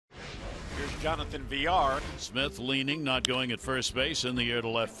Jonathan Villar. Smith leaning, not going at first base, in the air to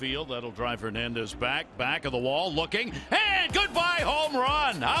left field. That'll drive Hernandez back of the wall, looking, and goodbye home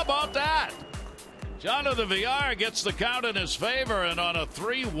run. How about that? Jonathan Villar gets the count in his favor, and on a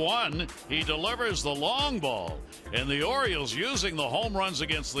 3-1, he delivers the long ball. And the Orioles using the home runs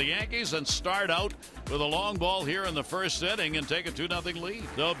against the Yankees and start out with a long ball here in the first inning and take a 2-0 lead.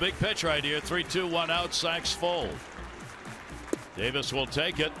 So big pitch right here, 3-2-1 out, Sacks full. Davis will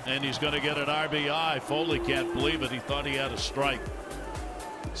take it, and he's going to get an RBI. Foley can't believe it. He thought he had a strike.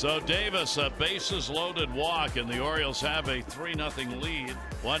 So Davis, a bases loaded walk, and the Orioles have a 3-0 lead.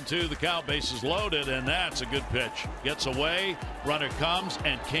 1-2 the count, bases loaded, and that's a good pitch. Gets away, runner comes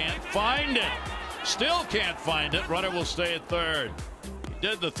and can't find it. Still can't find it. Runner will stay at third. He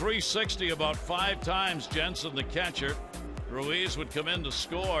did the 360 about 5 times, Jensen the catcher. Ruiz would come in to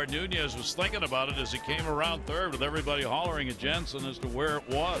score. Nunez was thinking about it as he came around third with everybody hollering at Jensen as to where it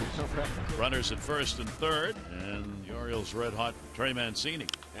was. Runners at first and third, and the Orioles red hot Trey Mancini.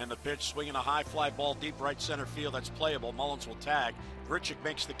 And the pitch, swinging a high fly ball deep right center field. That's playable. Mullins will tag. Grichuk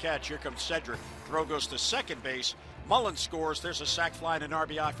makes the catch. Here comes Cedric. Throw goes to second base. Mullins scores. There's a sac fly and an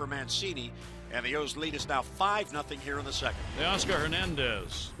RBI for Mancini. And the O's lead is now 5-0 here in the second. The Oscar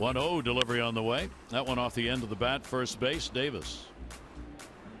Hernandez 1-0 delivery on the way. That one off the end of the bat, first base, Davis.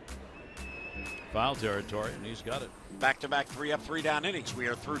 Foul territory, and he's got it. Back-to-back 3-up, 3-down innings. We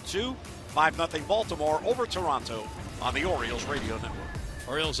are through 2. 5-0 Baltimore over Toronto on the Orioles Radio Network.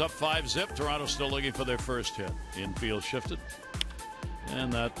 Orioles up 5-zip. Toronto still looking for their first hit. Infield shifted.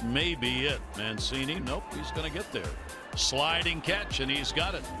 And that may be it. Mancini, nope, he's going to get there. Sliding catch, and he's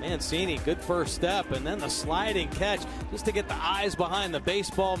got it. Mancini, good first step, and then the sliding catch just to get the eyes behind the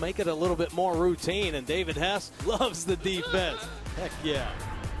baseball, make it a little bit more routine. And David Hess loves the defense. Heck yeah.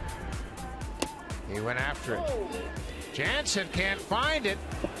 He went after it. Jansen can't find it.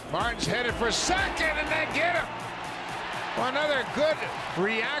 Martin's headed for second, and they get him. Well, another good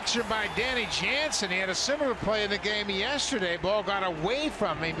reaction by Danny Jansen. He had a similar play in the game yesterday. Ball got away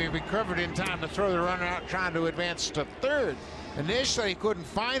from him. He recovered in time to throw the runner out, trying to advance to third. Initially, he couldn't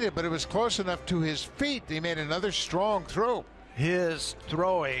find it, but it was close enough to his feet. He made another strong throw. His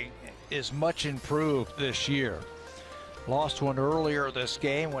throwing is much improved this year. Lost one earlier this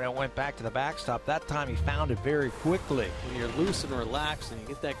game when it went back to the backstop. That time he found it very quickly. When you're loose and relaxed and you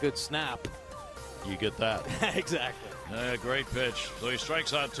get that good snap. You get that. Exactly. Great pitch. So he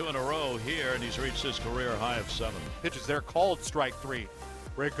strikes out 2 in a row here, and he's reached his career high of 7. Pitches there called strike 3.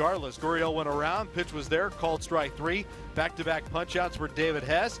 Regardless, Gurriel went around. Pitch was there, called strike 3. Back-to-back punch-outs for David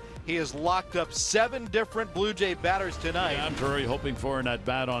Hess. He has locked up 7 different Blue Jay batters tonight. Yeah, I'm very hoping for an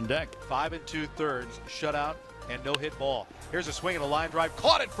at-bat on deck. 5 2/3 shutout and no-hit ball. Here's a swing and a line drive.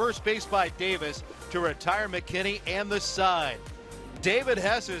 Caught at first base by Davis to retire McKinney and the side. David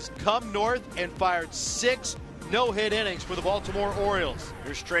Hess has come north and fired 6 no-hit innings for the Baltimore Orioles.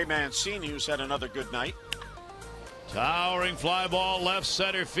 Here's Trey Mancini, who's had another good night. Towering fly ball left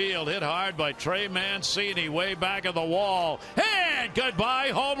center field, hit hard by Trey Mancini way back of the wall. And goodbye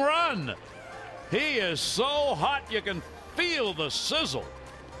home run. He is so hot you can feel the sizzle.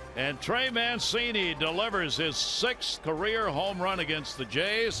 And Trey Mancini delivers his 6th career home run against the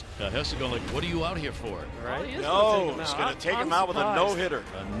Jays. Hess is going like, what are you out here for? Right? No, he's going to take him out with a no-hitter.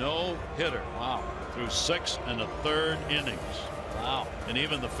 A no-hitter. Wow. Through 6 1/3 innings. Wow. And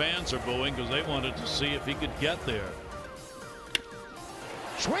even the fans are booing because they wanted to see if he could get there.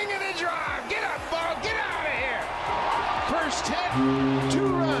 Swing and a drive. Get up, ball. Get out of here. First hit, 2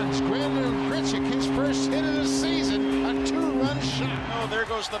 runs. Brandon Grichuk, his first hit of the season, a 2-run shot. Oh, there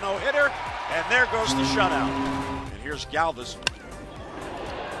goes the no-hitter, and there goes the shutout. And here's Galvis.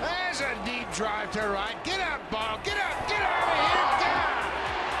 There's a deep drive to right. Get up, ball. Get up. Get out of here. God.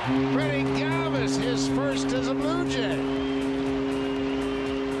 Freddie Galvis, his first as a Blue Jay.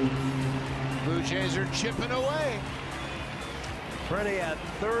 Blue Jays are chipping away. Freddie had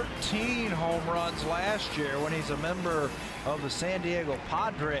 13 home runs last year when he's a member of the San Diego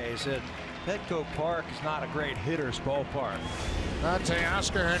Padres. At Petco Park is not a great hitter's ballpark. That's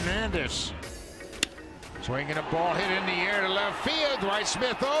Oscar Hernandez. Swinging a ball hit in the air to left field. Dwight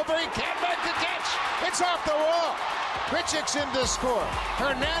Smith over. He can't make the catch. It's off the wall. Grichuk's in to score.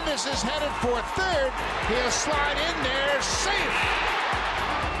 Hernandez is headed for third. He'll slide in there. Safe.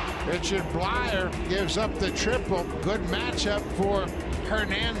 Richard Blyer gives up the triple. Good matchup for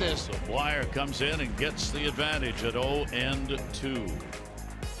Hernandez. So Blyer comes in and gets the advantage at 0-2.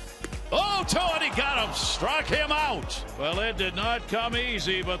 0-2, and he got him. Struck him out. Well, it did not come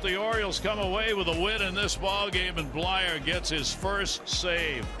easy, but the Orioles come away with a win in this ball game, and Blyer gets his first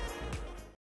save.